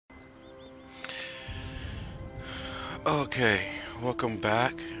Okay, welcome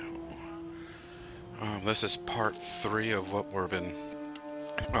back. This is part 3 of what we've been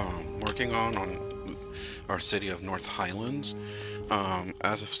working on our city of North Highlands.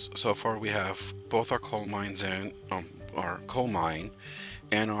 As of so far, we have both our coal mines in, our coal mine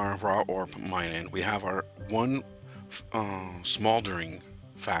and our raw ore mine in. We have our one smoldering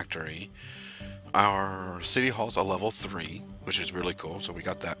factory. Our city hall's a level 3, which is really cool, so we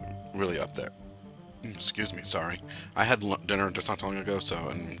got that really up there. Excuse me, sorry. I had dinner just not too long ago, so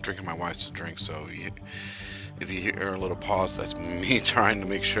I'm drinking my wife's drink. So if you hear a little pause, that's me trying to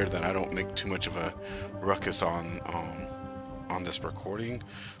make sure that I don't make too much of a ruckus on this recording.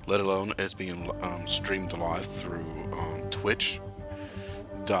 Let alone it's being streamed live through Twitch.tv.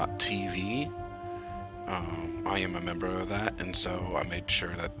 I am a member of that, and so I made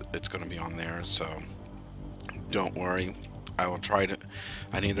sure that it's going to be on there. So don't worry. I will try to.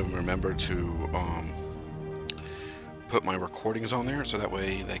 I need to remember to put my recordings on there so that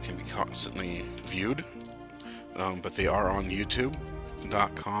way they can be constantly viewed. But they are on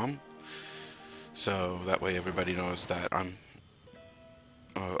YouTube.com, so that way everybody knows that I'm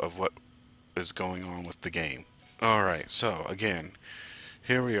of what is going on with the game. All right. So again,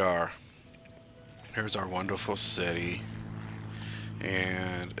 here we are. Here's our wonderful city.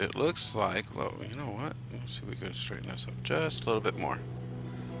 And it looks like, well, you know what? Let's see if we can straighten this up just a little bit more.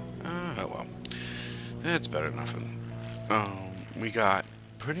 Oh well. It's better than nothing. We got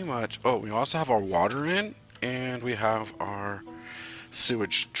pretty much, oh, we also have our water in, and we have our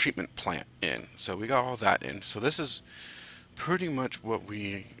sewage treatment plant in. So we got all that in. So this is pretty much what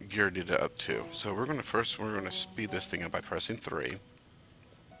we geared it up to. So we're gonna speed this thing up by pressing 3.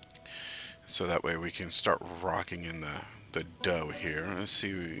 So that way we can start rocking in the dough here. Let's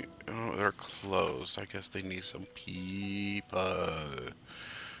see. Oh, they're closed. I guess they need some people.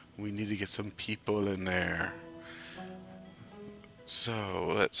 We need to get some people in there.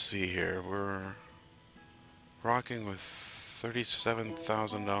 So let's see here. We're rocking with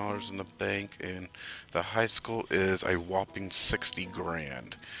 $37,000 in the bank, and the high school is a whopping 60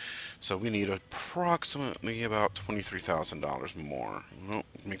 grand. So we need approximately about $23,000 more. We'll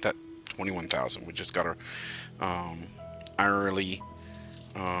make that 21,000. We just got our hourly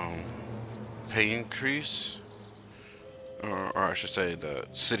pay increase, or I should say the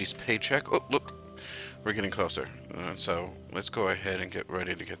city's paycheck. Oh, look, we're getting closer. So let's go ahead and get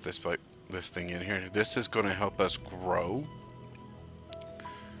ready to get this thing in here. This is going to help us grow.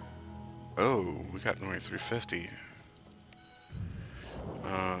 Oh, we got 2350,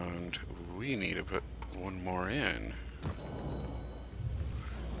 and we need to put one more in.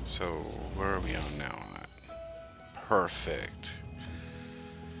 So where are we on now? Perfect.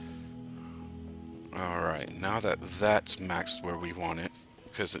 Alright, now that that's maxed where we want it,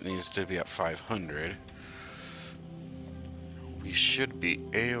 because it needs to be at 500, we should be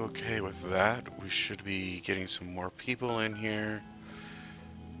a-okay with that. We should be getting some more people in here.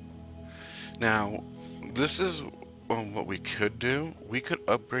 Now, this is what we could do. We could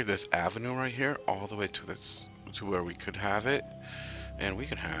upgrade this avenue right here all the way to this, to where we could have it, and we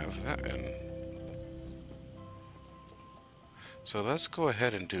can have that in. So let's go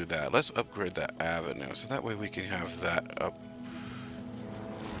ahead and do that. Let's upgrade that avenue so that way we can have that up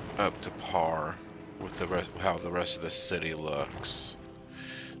to par with the rest, how the rest of the city looks.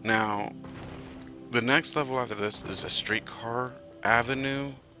 Now, the next level after this is a streetcar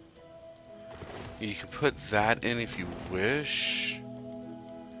avenue. You can put that in if you wish,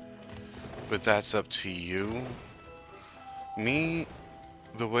 but that's up to you. Me,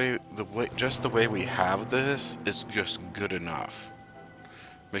 just the way we have this is just good enough,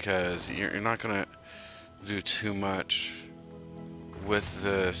 because you're not gonna do too much with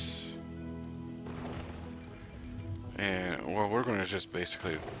this. And well, we're gonna just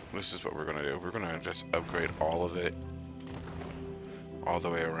basically, this is what we're gonna do. We're gonna just upgrade all of it all the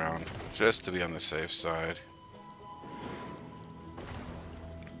way around, just to be on the safe side,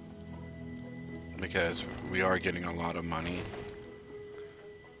 because we are getting a lot of money.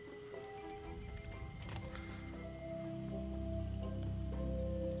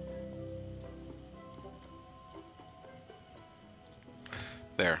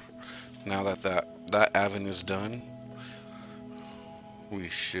 There. Now that that avenue's done, we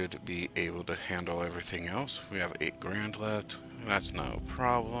should be able to handle everything else. We have 8 grand left. That's no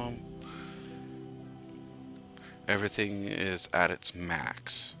problem. Everything is at its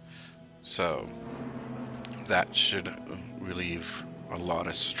max. So that should relieve a lot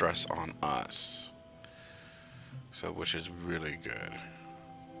of stress on us. So, which is really good.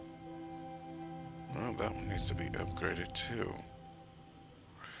 Well, that one needs to be upgraded too.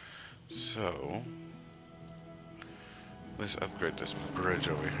 So Let's upgrade this bridge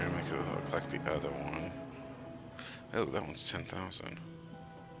over here, make it look like the other one. Oh, that one's 10,000.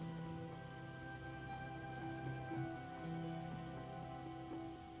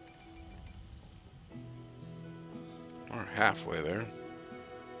 We're halfway there.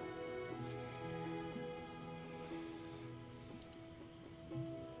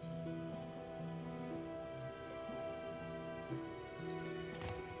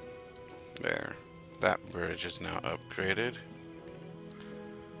 There. That bridge is now upgraded.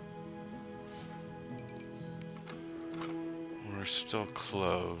 We're still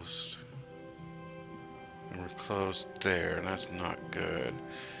closed. And we're closed there, and that's not good.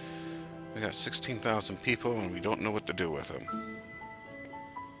 We got 16,000 people, and we don't know what to do with them.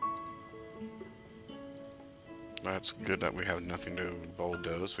 That's good that we have nothing to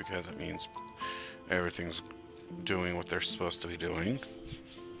bulldoze, because it means everything's doing what they're supposed to be doing.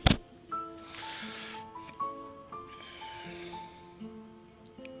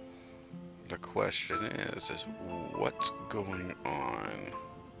 The question is what's going on?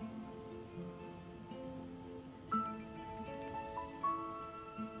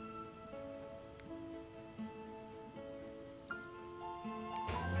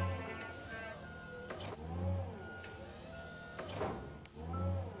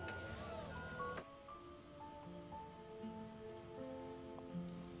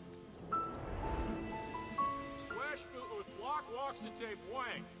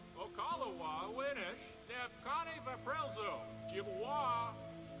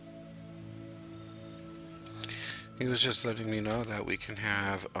 He was just letting me know that we can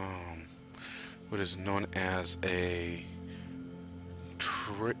have what is known as a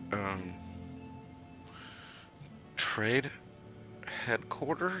trade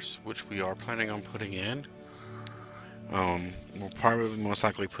headquarters, which we are planning on putting in. We'll probably most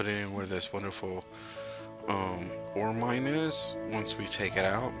likely put it in where this wonderful ore mine is once we take it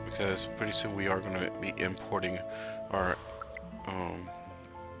out, because pretty soon we are going to be importing our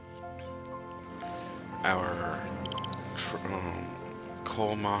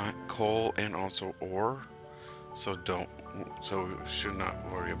coal and also ore, so we should not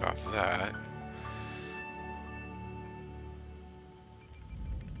worry about that.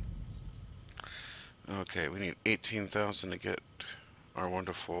 Okay, we need 18,000 to get our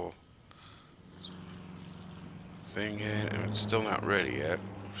wonderful thing in, and it's still not ready yet.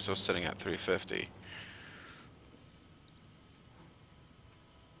 We're still sitting at 350.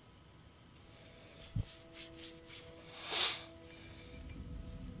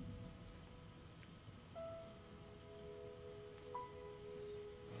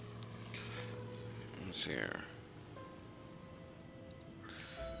 Let's see here.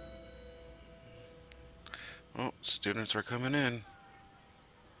 Oh, students are coming in.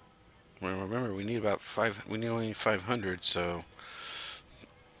 Well, remember, we need about we need only 500, so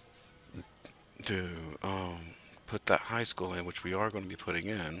to put that high school in, which we are going to be putting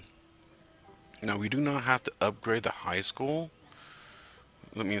in. Now, we do not have to upgrade the high school.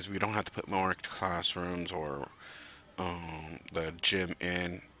 That means we don't have to put more classrooms or the gym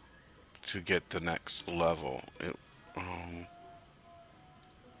in to get the next level. Let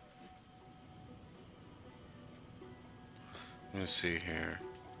me see here.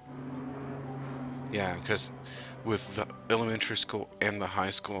 Yeah, because with the elementary school and the high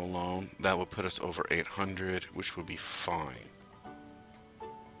school alone, that would put us over 800, which would be fine.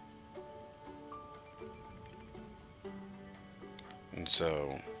 And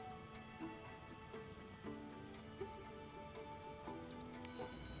so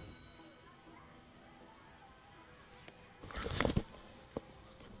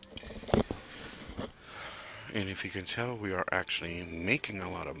and if you can tell, we are actually making a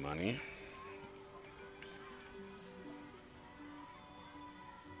lot of money.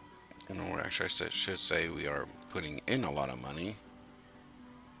 Or actually, I should say we are putting in a lot of money.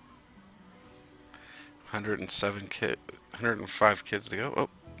 105 kids to go. Oh,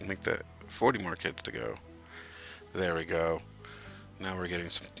 make that 40 more kids to go. There we go. Now we're getting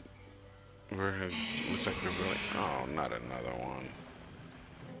some. Looks like we're really. Oh, not another one.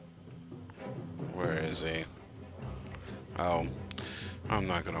 Where is he? Oh, I'm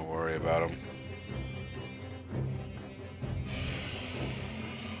not gonna worry about him.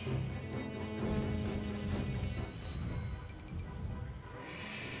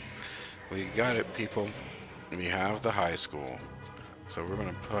 We got it, people. We have the high school. So we're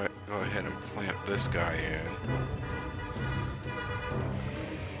gonna go ahead and plant this guy in.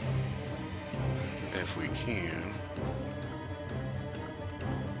 If we can.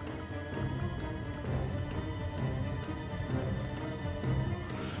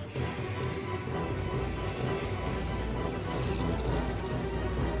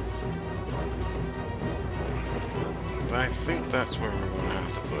 I think that's where we're going to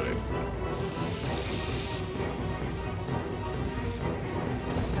have to put it.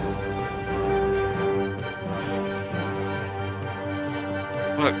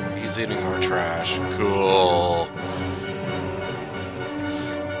 Look, he's eating our trash. Cool.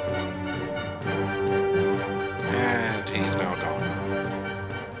 And he's now gone.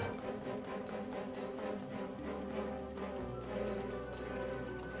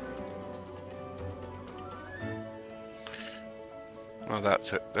 Well,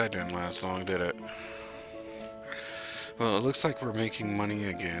 that didn't last long, did it? Well, it looks like we're making money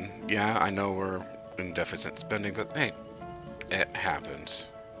again. Yeah, I know we're in deficit spending, but hey, it happens.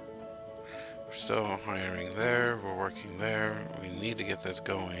 We're still hiring there, we're working there. We need to get this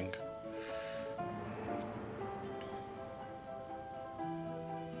going.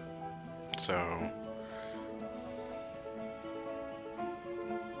 So,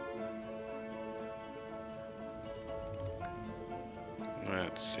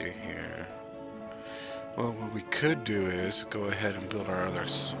 let's see here. Well, what we could do is go ahead and build our other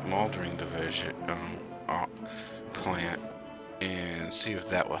smoldering division plant and see if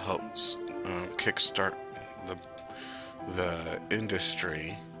that will help kickstart the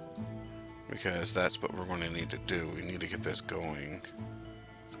industry, because that's what we're going to need to do. We need to get this going.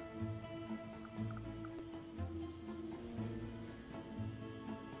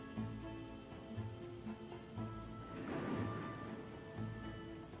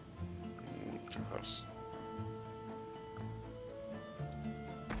 Too close.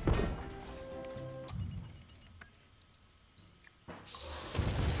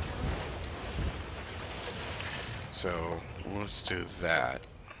 So let's do that.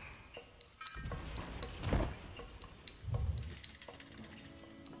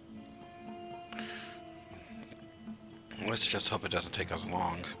 Let's just hope it doesn't take us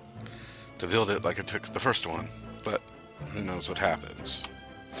long to build it like it took the first one, but who knows what happens.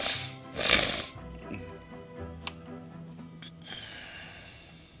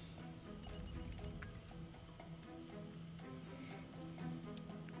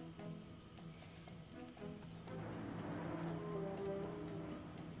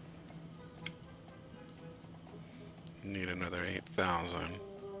 Need another 8,000.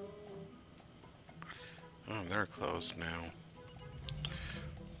 Oh, they're closed now.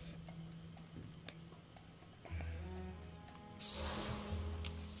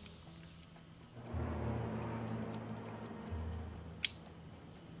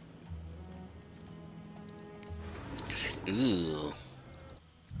 Ooh.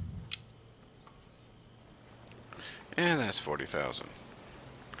 And that's 40,000.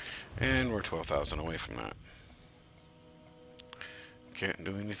 And we're 12,000 away from that. Can't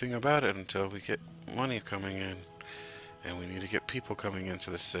do anything about it until we get money coming in. And we need to get people coming into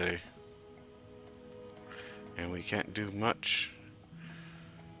the city. And we can't do much.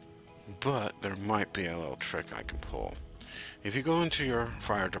 But there might be a little trick I can pull. If you go into your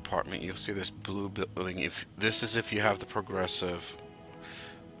fire department, you'll see this blue building. If this is if you have the progressive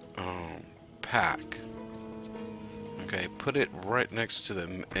pack. Okay, put it right next to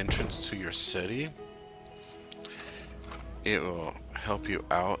the entrance to your city. It will help you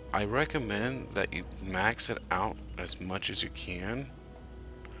out. I recommend that you max it out as much as you can,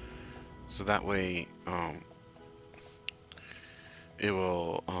 so that way it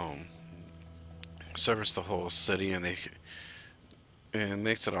will service the whole city, and it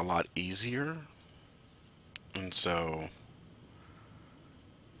makes it a lot easier. And so,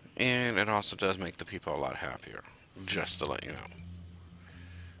 and it also does make the people a lot happier, just to let you know.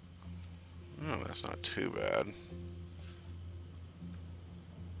 Oh, that's not too bad.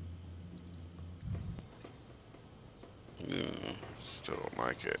 Still don't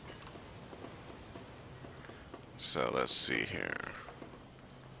like it. So let's see here.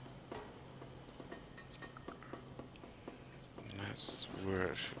 That's where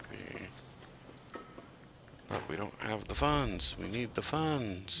it should be. But we don't have the funds. We need the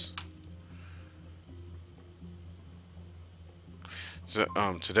funds. So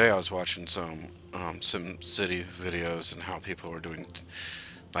today I was watching some SimCity videos and how people were doing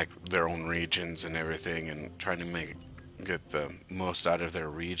like their own regions and everything, and trying to get the most out of their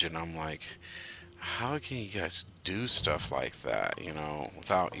region. I'm like, how can you guys do stuff like that, you know,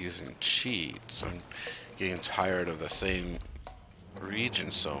 without using cheats? I'm getting tired of the same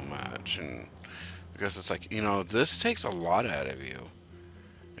region so much, and because it's like, you know, this takes a lot out of you,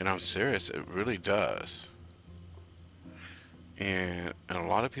 and I'm serious, it really does. And a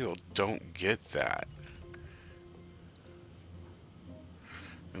lot of people don't get that.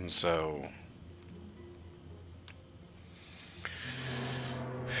 And so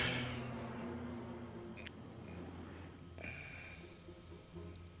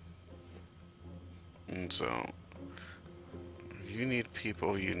So you need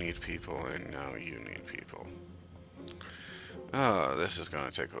people, and now you need people. Oh, this is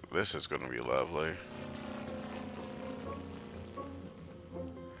gonna be lovely.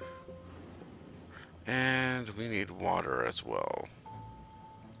 And we need water as well.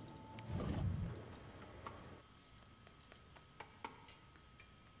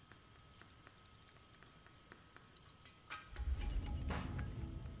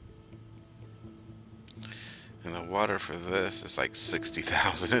 And the water for this is like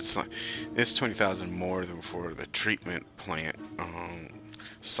 60,000. It's 20,000 more than for the treatment plant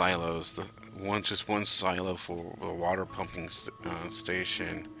silos. Just one silo for the water pumping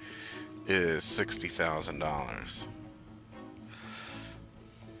station is $60,000,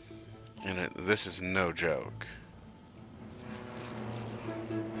 and this is no joke.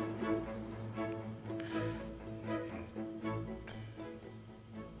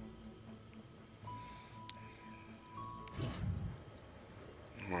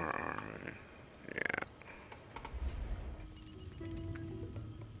 Where are we? Yeah.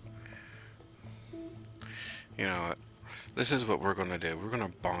 You know, this is what we're gonna do. We're gonna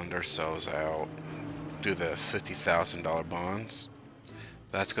bond ourselves out, do the $50,000 bonds.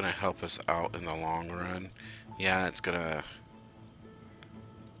 That's gonna help us out in the long run. Yeah, it's gonna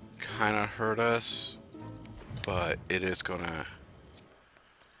kind of hurt us, but it is gonna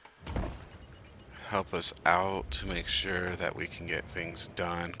help us out to make sure that we can get things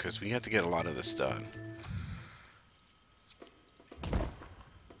done, because we have to get a lot of this done.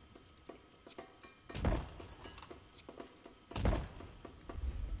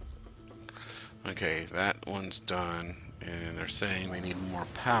 Okay, that one's done, and they're saying they need more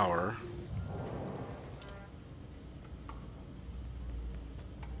power.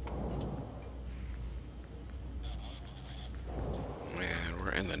 And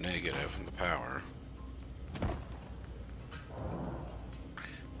we're in the negative in the power.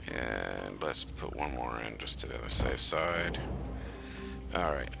 And let's put one more in just to the safe side.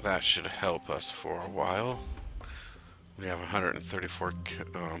 Alright, that should help us for a while. We have 134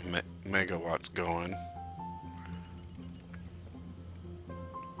 megawatts going.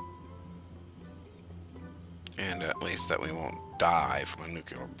 And at least that we won't die from a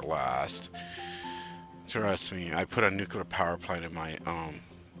nuclear blast. Trust me, I put a nuclear power plant in my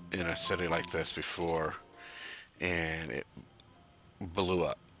in a city like this before, and it blew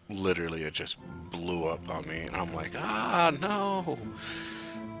up. Literally, it just blew up on me, and I'm like, ah, no.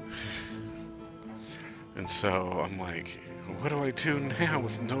 And so I'm like, what do I do now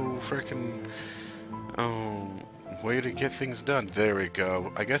with no freaking way to get things done? There we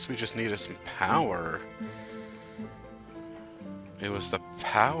go. I guess we just needed some power. It was the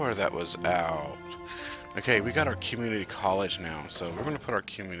power that was out. Okay, we got our community college now, so we're going to put our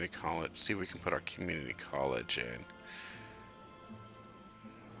community college, see if we can put our community college in.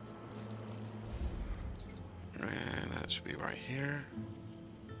 And that should be right here.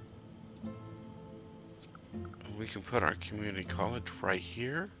 We can put our community college right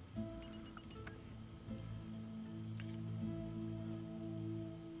here.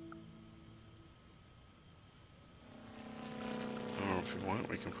 Or if we want,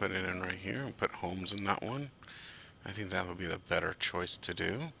 we can put it in right here and put homes in that one. I think that would be the better choice to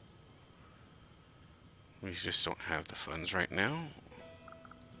do. We just don't have the funds right now.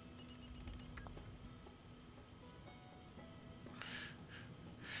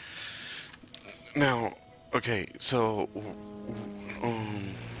 Now, okay, so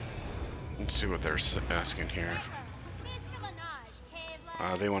let's see what they're asking here.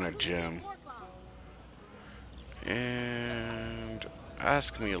 They want a gym. And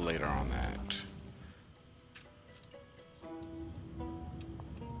ask me later on that.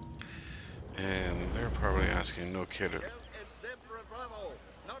 And they're probably asking no kid.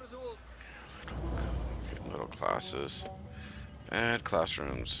 Little classes. Add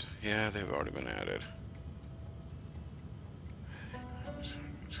classrooms. Yeah, they've already been added.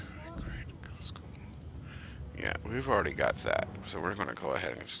 Yeah, we've already got that. So we're going to go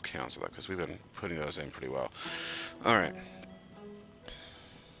ahead and just cancel that because we've been putting those in pretty well. Alright.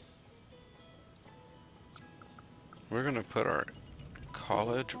 We're going to put our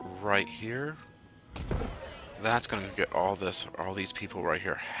college right here. That's going to get all these people right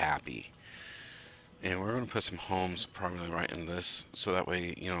here happy. And we're going to put some homes probably right in this, so that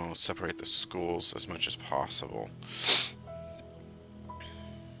way, you know, separate the schools as much as possible.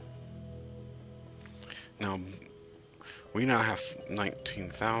 Now, we now have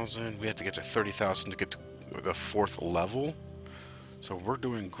 19,000. We have to get to 30,000 to get to the 4th level. So we're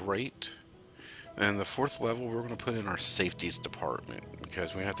doing great. And the fourth level, we're going to put in our safeties department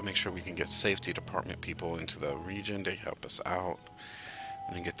because we have to make sure we can get safety department people into the region to help us out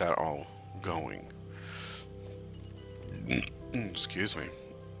and get that all going. Excuse me.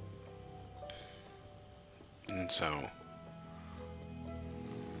 And so,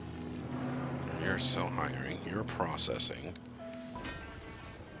 you're still hiring, you're processing.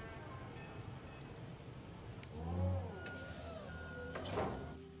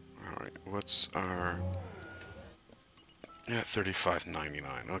 Alright, what's our... Yeah,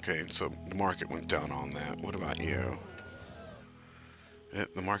 $35.99. Okay, so the market went down on that. What about you?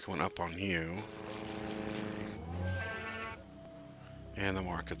 The market went up on you. And the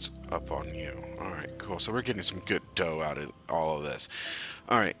market's up on you. Alright, cool. So we're getting some good dough out of all of this.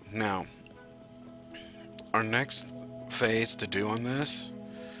 Alright, now, our next phase to do on this,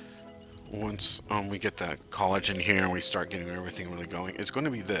 once we get that college in here and we start getting everything really going, it's going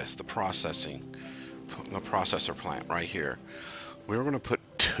to be this, the processor plant right here. We're going to put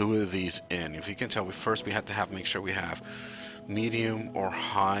 2 of these in. If you can tell, we have to make sure we have medium or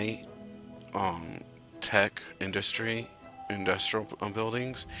high tech industrial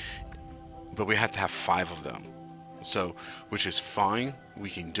buildings, but we have to have 5 of them. So, which is fine. We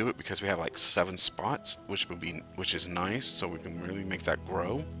can do it because we have like 7 spots, which is nice. So we can really make that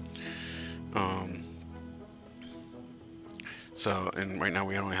grow. And right now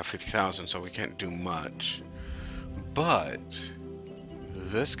we only have 50,000, so we can't do much. But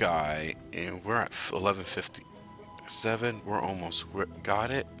this guy, and we're at 1157. We're almost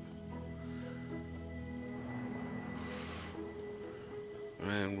got it.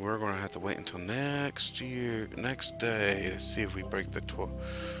 And we're going to have to wait until next day to see if we break the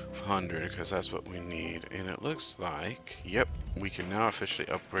 1200, because that's what we need. And it looks like, yep, we can now officially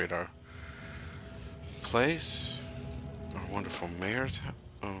upgrade our place, our wonderful mayor's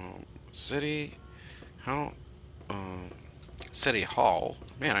city hall.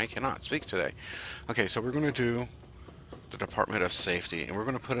 Man, I cannot speak today. Okay, so we're going to do the Department of Safety, and we're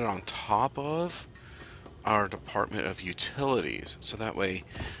going to put it on top of our Department of Utilities, so that way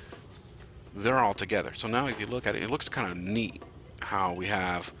they're all together. So now if you look at it, it looks kind of neat how we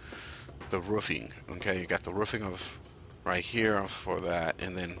have the roofing. Okay, you got the roofing of right here for that,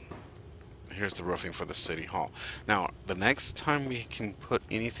 and then here's the roofing for the city hall. Now the next time we can put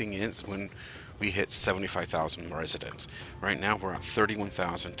anything in is when we hit 75,000 residents. Right now we're at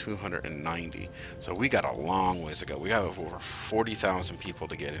 31,290, so we got a long ways to go. We got over 40,000 people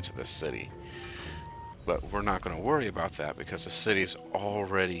to get into this city. But we're not going to worry about that because the city's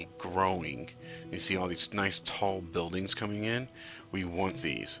already growing. You see all these nice tall buildings coming in? We want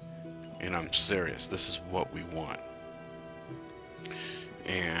these. And I'm serious. This is what we want.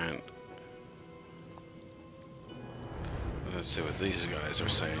 And let's see what these guys are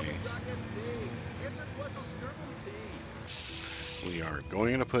saying. We are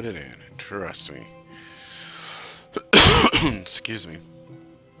going to put it in. Trust me. Excuse me.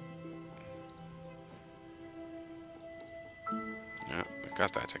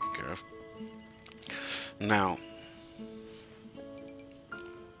 Got that taken care of. Now,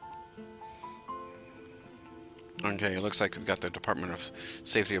 okay, it looks like we've got the Department of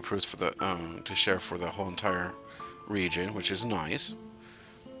Safety approved for the to share for the whole entire region, which is nice.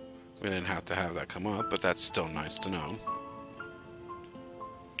 We didn't have to have that come up, but that's still nice to know.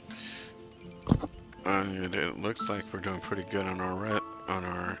 And it looks like we're doing pretty good on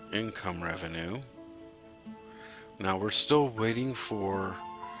our income revenue. Now we're still waiting for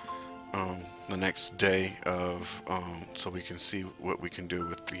the next day of so we can see what we can do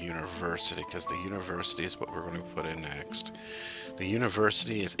with the university, because the university is what we're going to put in next. The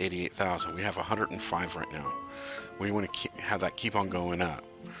university is 88,000. We have 105 right now. We want to have that keep on going up,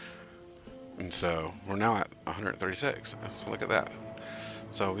 and so we're now at 136. So look at that.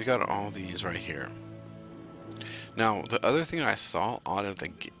 So we got all these right here. Now, the other thing I saw out of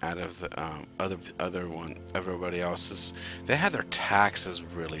the other one, everybody else, is they had their taxes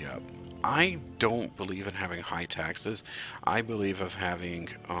really up. I don't believe in having high taxes. I believe of having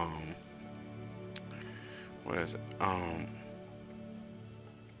what is it?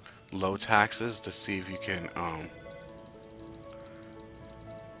 Low taxes to see if you can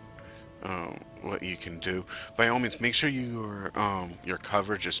what you can do. By all means, make sure your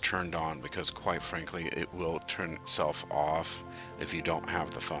coverage is turned on, because quite frankly it will turn itself off if you don't have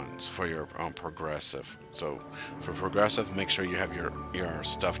the funds for your progressive. So for progressive, make sure you have your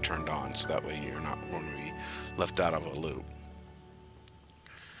stuff turned on, so that way you're not going to be left out of a loop.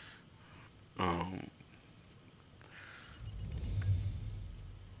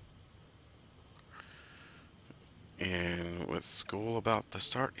 And with school about to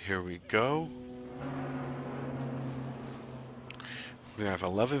start, here we go. We have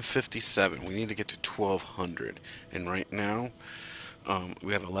 1157. We need to get to 1200. And right now,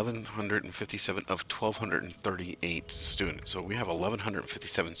 we have 1157 of 1238 students. So we have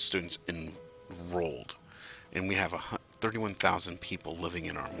 1157 students enrolled. And we have 31,000 people living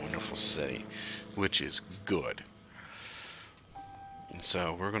in our wonderful city, which is good. And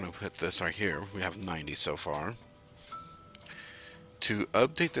so we're going to put this right here. We have 90 so far. To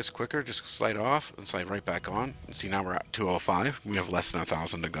update this quicker, just slide off and slide right back on. And see, now we're at 205. We have less than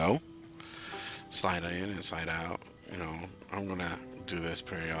 1,000 to go. Slide in and slide out. You know, I'm going to do this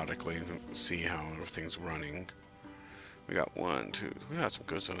periodically and see how everything's running. We got one, two, we got some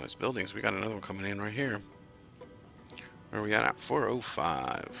good sized buildings. We got another one coming in right here. Where are we at?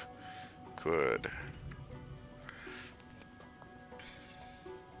 405. Good.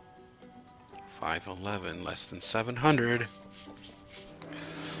 511, less than 700.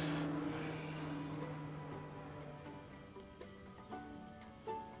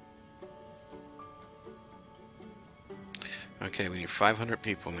 Okay, we need 500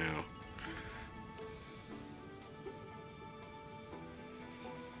 people now.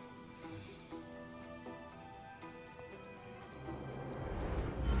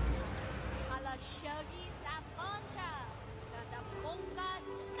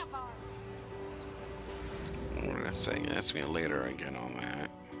 Ask me later again on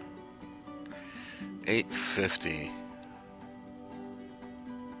that. 850.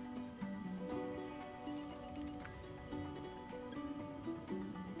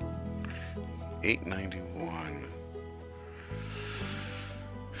 $891.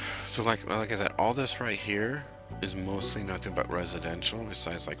 So like I said, all this right here is mostly nothing but residential.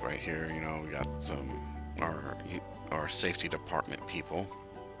 Besides, like right here, you know, we got some our safety department people.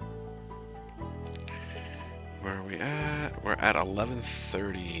 Where are we at? We're at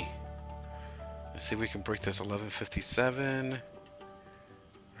 1130. Let's see if we can break this 1157.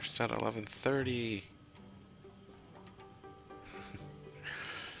 We're still at 1130.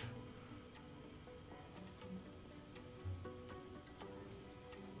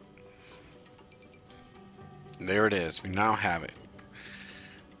 There it is. We now have it.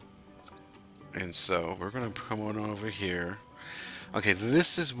 And so we're going to come on over here. Okay,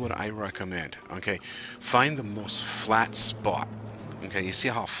 this is what I recommend. Okay, find the most flat spot. Okay, you see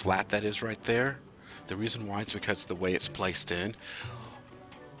how flat that is right there? The reason why is because of the way it's placed in.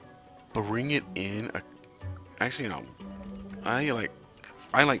 Bring it in. Actually, no. I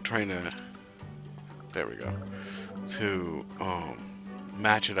like trying to. There we go. To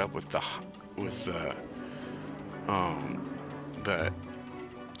match it up with the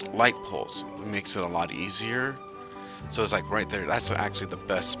light poles. It makes it a lot easier. So it's like right there. That's actually the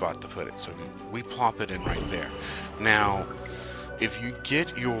best spot to put it. So we plop it in right there. Now, if you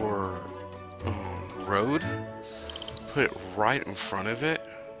get your road, put it right in front of it.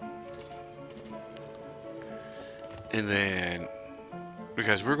 And then,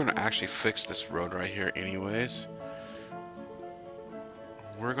 because we're going to actually fix this road right here anyways,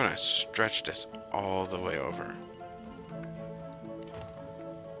 we're going to stretch this all the way over.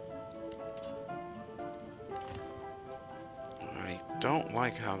 I don't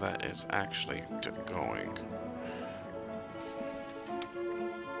like how that is actually going.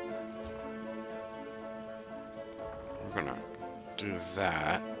 We're gonna do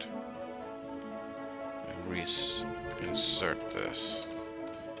that and reinsert this.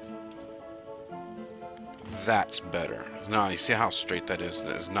 That's better. Now you see how straight that is?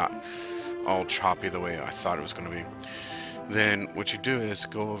 That is not all choppy the way I thought it was going to be. Then what you do is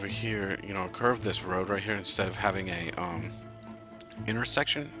go over here, you know, curve this road right here instead of having a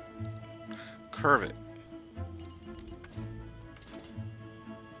intersection. Curve it.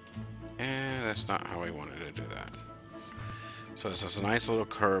 And that's not how we wanted to do that. So it's just a nice little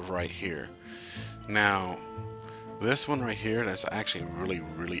curve right here. Now, this one right here, that's actually really,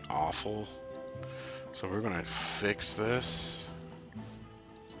 really awful. So we're going to fix this.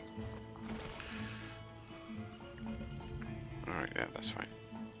 Alright, yeah, that's fine.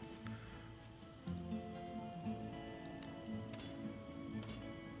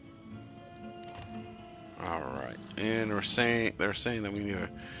 Alright, and they're saying that we need to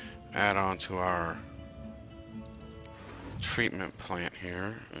add on to our treatment plant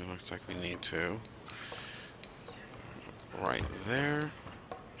here. It looks like we need to. Right there.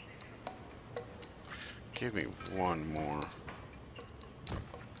 Give me one more.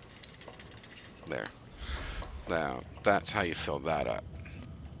 There. Now, that's how you fill that up.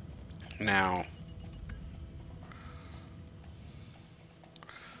 Now,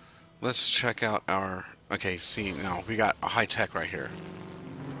 let's check out our... Okay, see, now we got a high tech right here.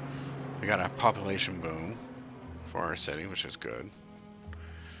 We got a population boom for our city, which is good.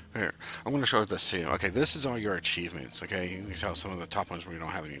 Here, I'm going to show this to you. Okay, this is all your achievements. Okay, you can tell some of the top ones we don't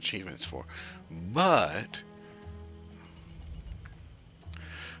have any achievements for, but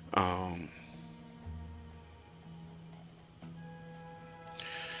um,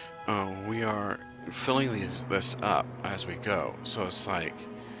 we are filling this up as we go. So it's like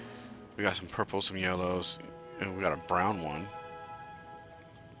we got some purples, some yellows, and we got a brown one.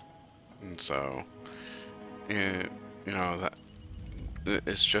 And so, and you know that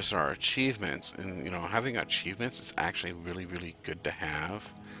it's just our achievements, and you know, having achievements is actually really good to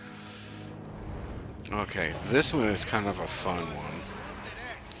have. Okay, this one is kind of a fun one.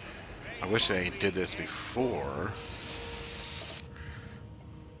 I wish they did this before,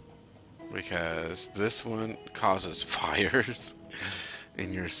 because this one causes fires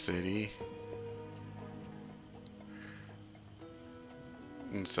in your city.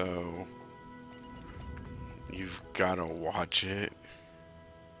 And so you've got to watch it.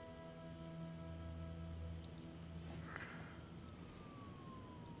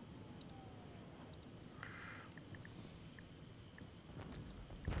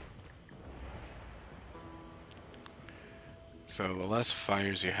 So the less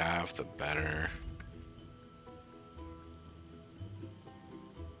fires you have, the better.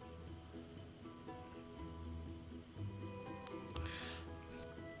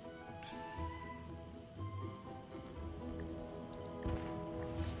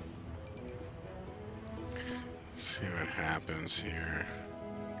 Let's see what happens here.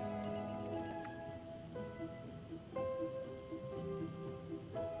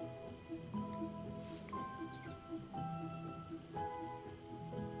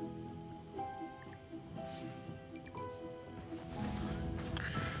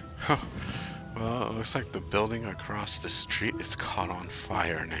 Huh. Well, it looks like the building across the street is caught on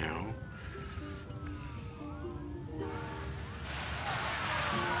fire now.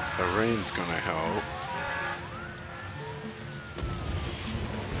 The rain's gonna help.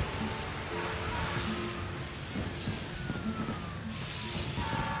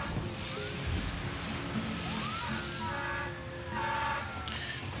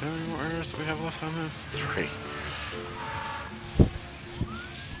 How many more arrows do we have left on this? 3.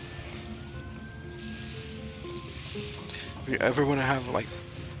 If you ever want to have like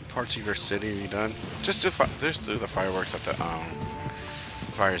parts of your city done, just do the fireworks at the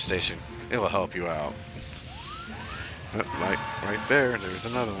fire station. It will help you out. Like right there, there's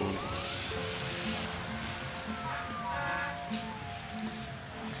another one.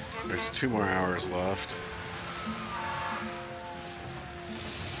 There's 2 more hours left.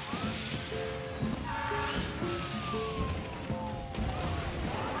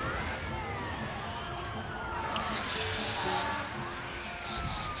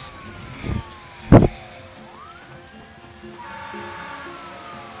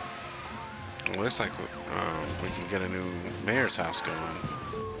 Looks like we can get a new mayor's house going.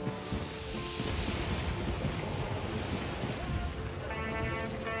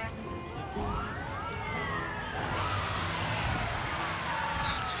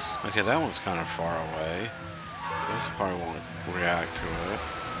 Okay, that one's kind of far away. This probably won't react to it.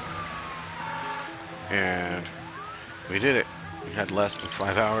 And we did it. We had less than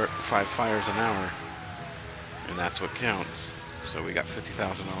 5 fires an hour. And that's what counts. So we got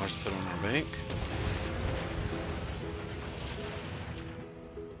 $50,000 to put on our bank.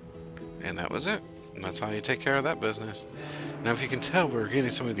 And that was it. And that's how you take care of that business. Now, if you can tell, we're getting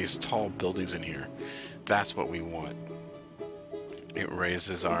some of these tall buildings in here. That's what we want. It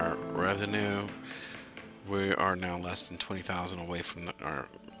raises our revenue. We are now less than 20,000 away from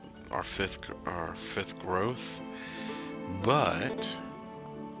our fifth growth. But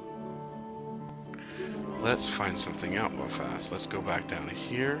let's find something out real fast. Let's go back down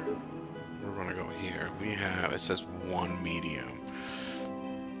here. We're gonna go here. We have, it says 1 medium.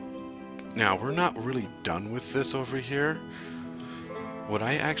 Now, we're not really done with this over here. What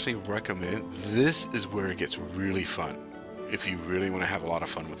I actually recommend, this is where it gets really fun. If you really want to have a lot of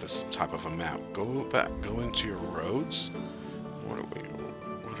fun with this type of a map, go into your roads. What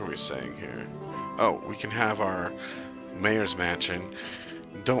are we saying here? Oh, we can have our mayor's mansion.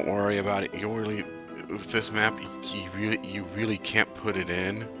 Don't worry about it. You really, with this map, you really can't put it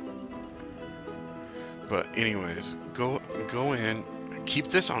in. But anyways, go in. Keep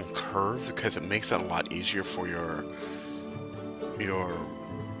this on curve because it makes it a lot easier for your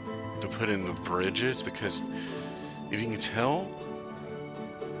to put in the bridges, because if you can tell,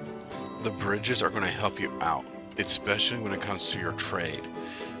 the bridges are going to help you out, especially when it comes to your trade.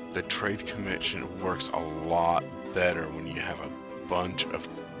 The trade commission works a lot better when you have a bunch of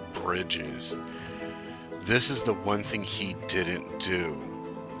bridges. This is the one thing he didn't do.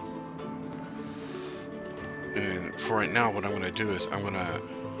 And for right now, what I'm going to do is I'm going to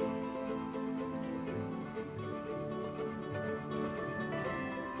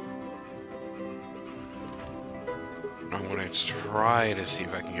try to see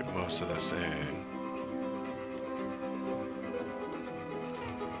if I can get most of this in.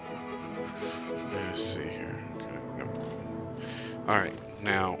 Let's see here. Okay, nope. Alright,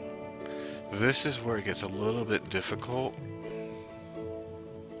 now this is where it gets a little bit difficult.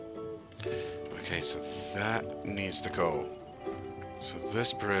 Okay, so that needs to go. So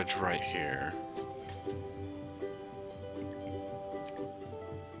this bridge right here.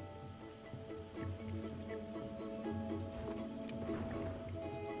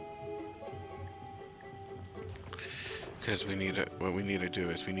 Because what we need to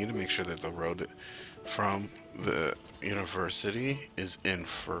do is we need to make sure that the road from the university is in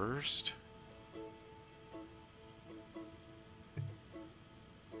first.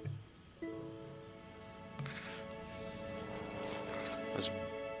 Let's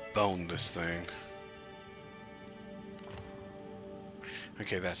bone this thing.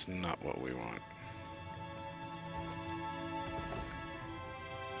 Okay, that's not what we want.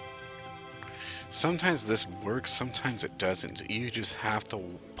 Sometimes this works, sometimes it doesn't. You just have to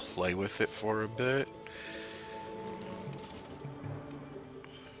play with it for a bit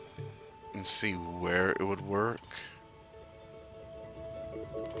and see where it would work.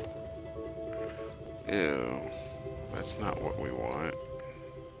 Ew, that's not what we want.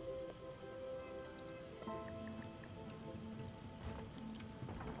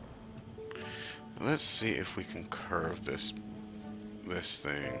 Let's see if we can curve this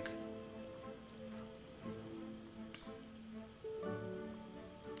thing.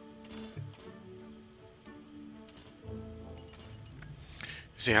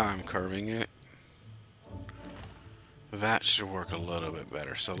 See how I'm curving it? That should work a little bit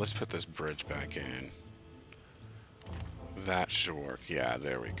better. So let's put this bridge back in. That should work. Yeah,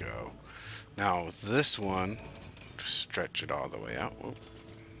 there we go. Now this one, just stretch it all the way out. Whoop.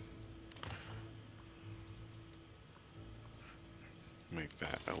 Make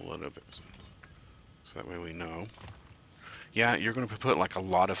that a little bit, so that way we know. Yeah, you're going to put like a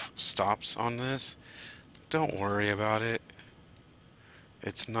lot of stops on this. Don't worry about it.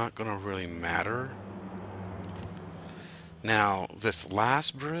 It's not going to really matter. Now, this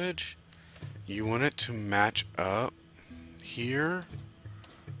last bridge, you want it to match up here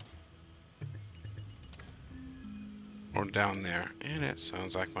or down there. And it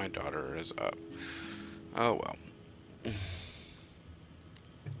sounds like my daughter is up. Oh well.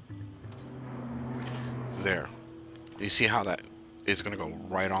 There. You see how that is going to go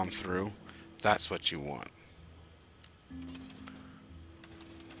right on through? That's what you want.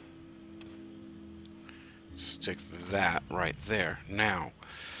 Stick that right there. Now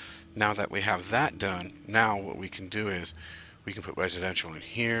that we have that done, now what we can do is we can put residential in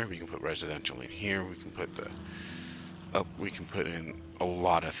here, we can put residential in here, we can put we can put in a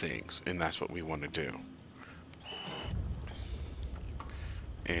lot of things, and that's what we want to do.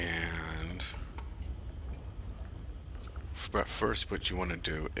 But first what you want to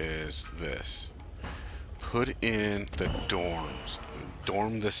do is this. Put in the dorms.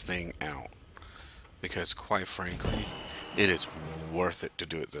 Dorm this thing out. Because quite frankly, it is worth it to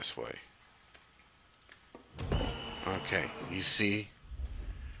do it this way. Okay, you see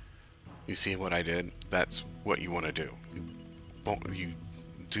what I did? That's what you want to do. You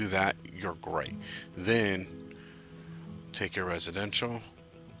do that, you're great. Then take your residential,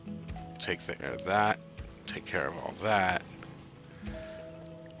 take care of that, take care of all that.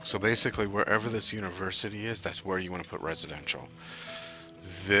 So basically, wherever this university is, that's where you want to put residential.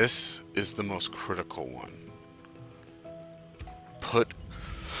 This is the most critical one. Put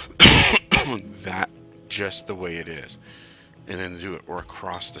that just the way it is. And then do it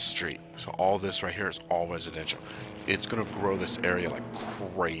across the street. So all this right here is all residential. It's going to grow this area like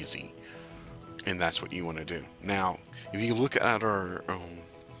crazy. And that's what you want to do. Now, if you look at our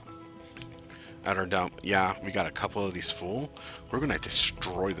dump, yeah, we got a couple of these full. We're going to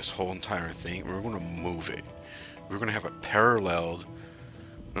destroy this whole entire thing. We're going to move it. We're going to have it paralleled.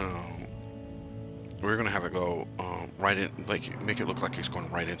 We're going to have it go right in, like make it look like it's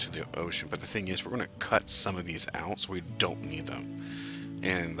going right into the ocean. But the thing is, we're going to cut some of these out so we don't need them.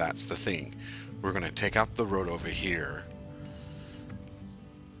 And that's the thing. We're going to take out the road over here.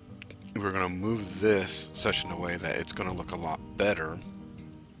 We're going to move this such in a way that it's going to look a lot better.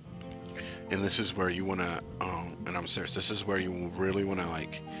 And this is where you want to, and I'm serious, this is where you really want to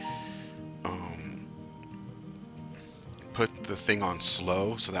like put the thing on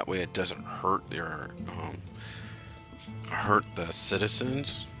slow so that way it doesn't hurt your hurt the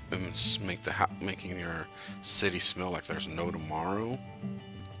citizens. and making your city smell like there's no tomorrow.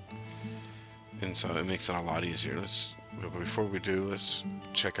 And so it makes it a lot easier. But before we do, let's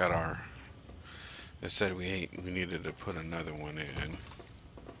check out our. It said we needed to put another one in.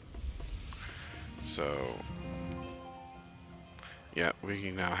 So yeah,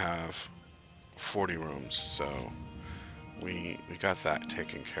 we now have 40 rooms. So we got that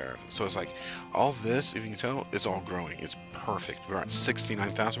taken care of. So it's like all this, if you can tell, it's all growing. It's perfect. We're at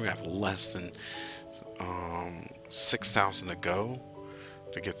 69,000. We have less than 6,000 to go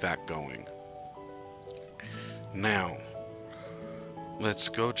to get that going. Now let's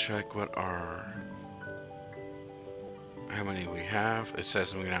go check how many we have. It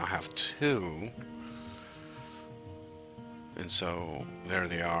says we now have 2. And so there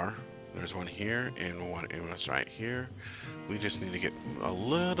they are. There's one here and one right here. We just need to get a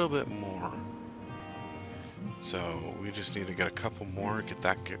little bit more. So we just need to get a couple more, get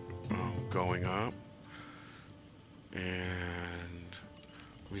that going up. And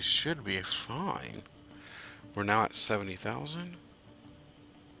we should be fine. We're now at 70,000.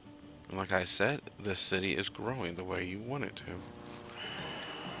 And like I said, this city is growing the way you want it to.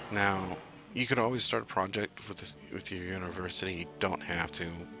 Now, you could always start a project with your university. You don't have to.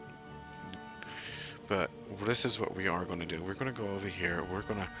 But this is what we are going to do. We're going to go over here. We're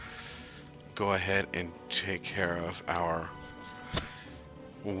going to go ahead and take care of our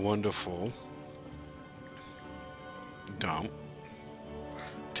wonderful dump.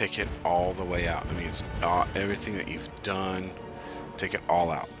 Take it all the way out. I mean, it's everything that you've done. Take it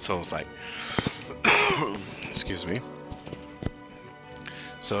all out. So it's like, excuse me.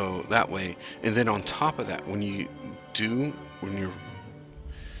 So that way, and then on top of that, when you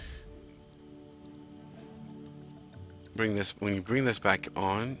bring this back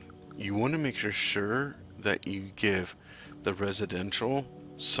on, you want to make sure that you give the residential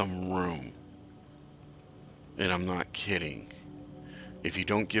some room. And I'm not kidding. If you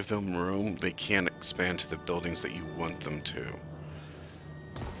don't give them room, they can't expand to the buildings that you want them to.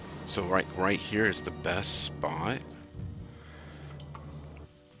 So right here is the best spot.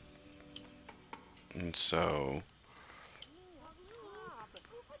 And so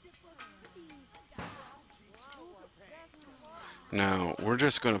now we're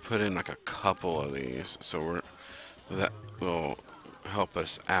just going to put in like a couple of these, so that will help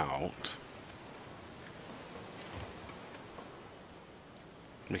us out.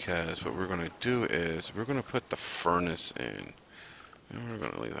 Because what we're going to do is we're going to put the furnace in. And we're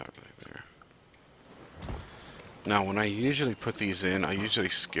going to leave that right there. Now, when I usually put these in, I usually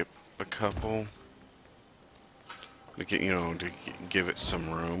skip a couple to get, to give it some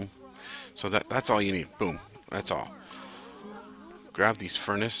room. So that's all you need. Boom. That's all. Grab these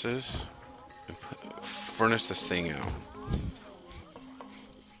furnaces and furnace this thing out.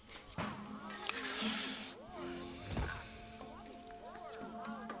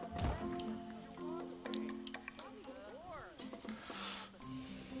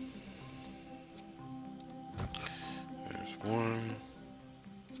 One.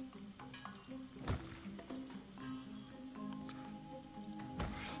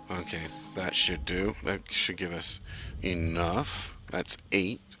 Okay, that should do. That should give us enough. That's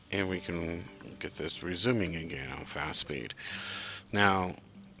 8, and we can get this resuming again on fast speed. Now,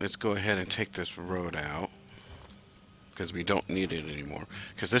 let's go ahead and take this road out because we don't need it anymore.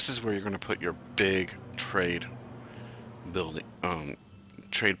 Because this is where you're going to put your big trade building,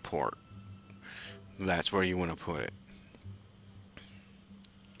 trade port. That's where you want to put it.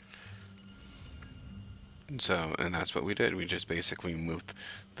 So, and that's what we did. We just basically moved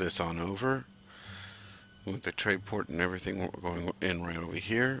this on over with the trade port and everything going in right over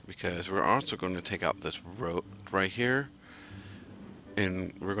here, because we're also going to take out this road right here,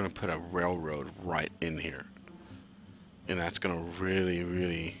 and we're going to put a railroad right in here, and that's going to really,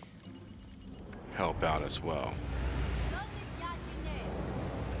 really help out as well.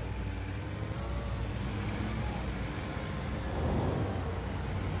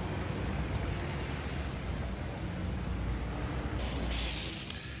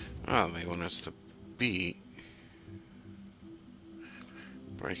 Oh, they want us to break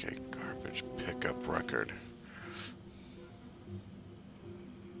a garbage pickup record.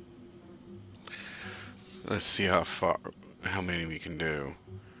 Let's see how many we can do.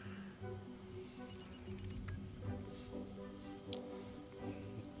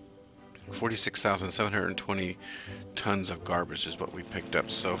 $46,720 tons of garbage is what we picked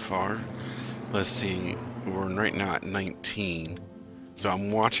up so far. Let's see, we're right now at 19. So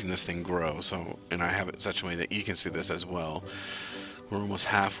I'm watching this thing grow, and I have it such a way that you can see this as well. We're almost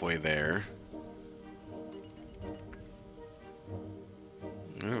halfway there.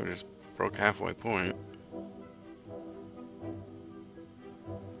 Oh, we just broke halfway point.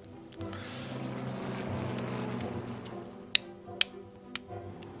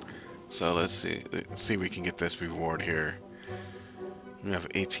 So let's see if we can get this reward here. We have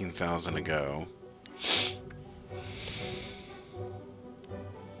 18,000 to go.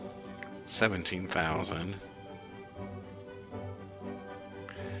 17,000.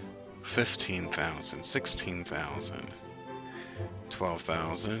 15,000. 16,000.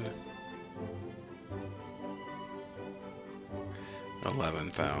 12,000.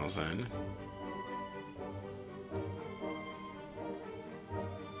 11,000.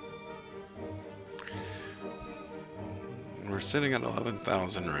 We're sitting at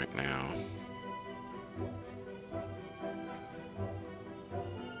 11,000 right now.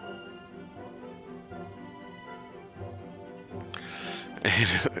 And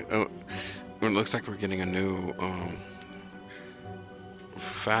it looks like we're getting a new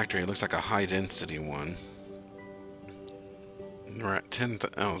factory. It looks like a high density one. We're at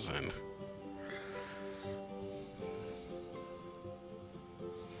 10,000.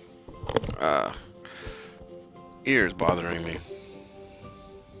 Ears bothering me.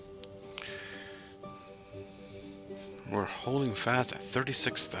 We're holding fast at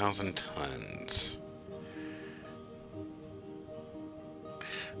 36,000 tons.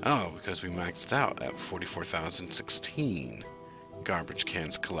 Oh, because we maxed out at 44,016 garbage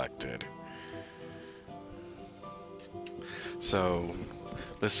cans collected. So,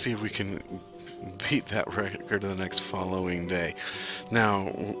 let's see if we can beat that record the next following day.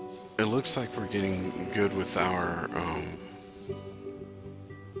 Now, it looks like we're getting good with our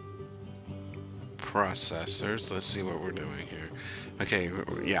processors. Let's see what we're doing here. Okay,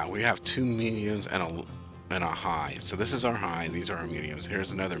 yeah, we have 2 mediums and a high. So this is our high, these are our mediums.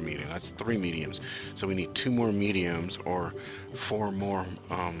 Here's another medium. That's 3 mediums. So we need 2 more mediums or 4 more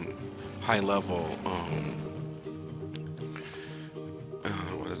high level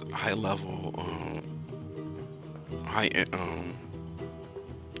what is it? High level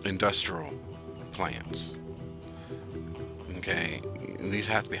industrial plants. Okay, these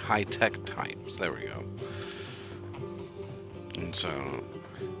have to be high-tech types. There we go. And so,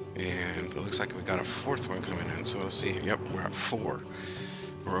 and it looks like we got a 4th one coming in. So let's see. Yep, we're at 4.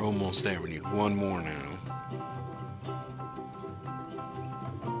 We're almost there. We need 1 more now.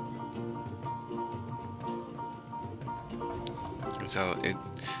 So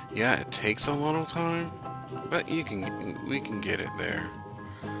yeah, it takes a little time, but we can get it there.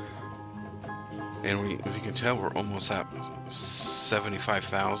 And if you can tell, we're almost at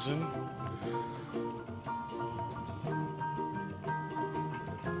 75,000.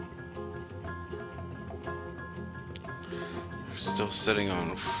 We're still sitting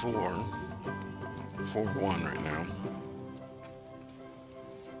on 4.1 right now.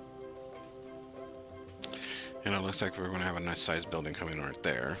 And it looks like we're going to have a nice sized building coming right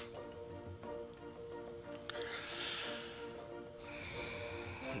there.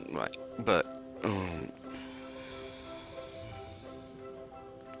 Right, but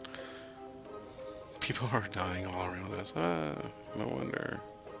people are dying all around us. No wonder.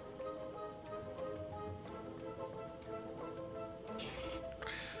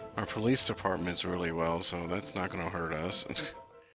 Our police department's really well, so that's not going to hurt us.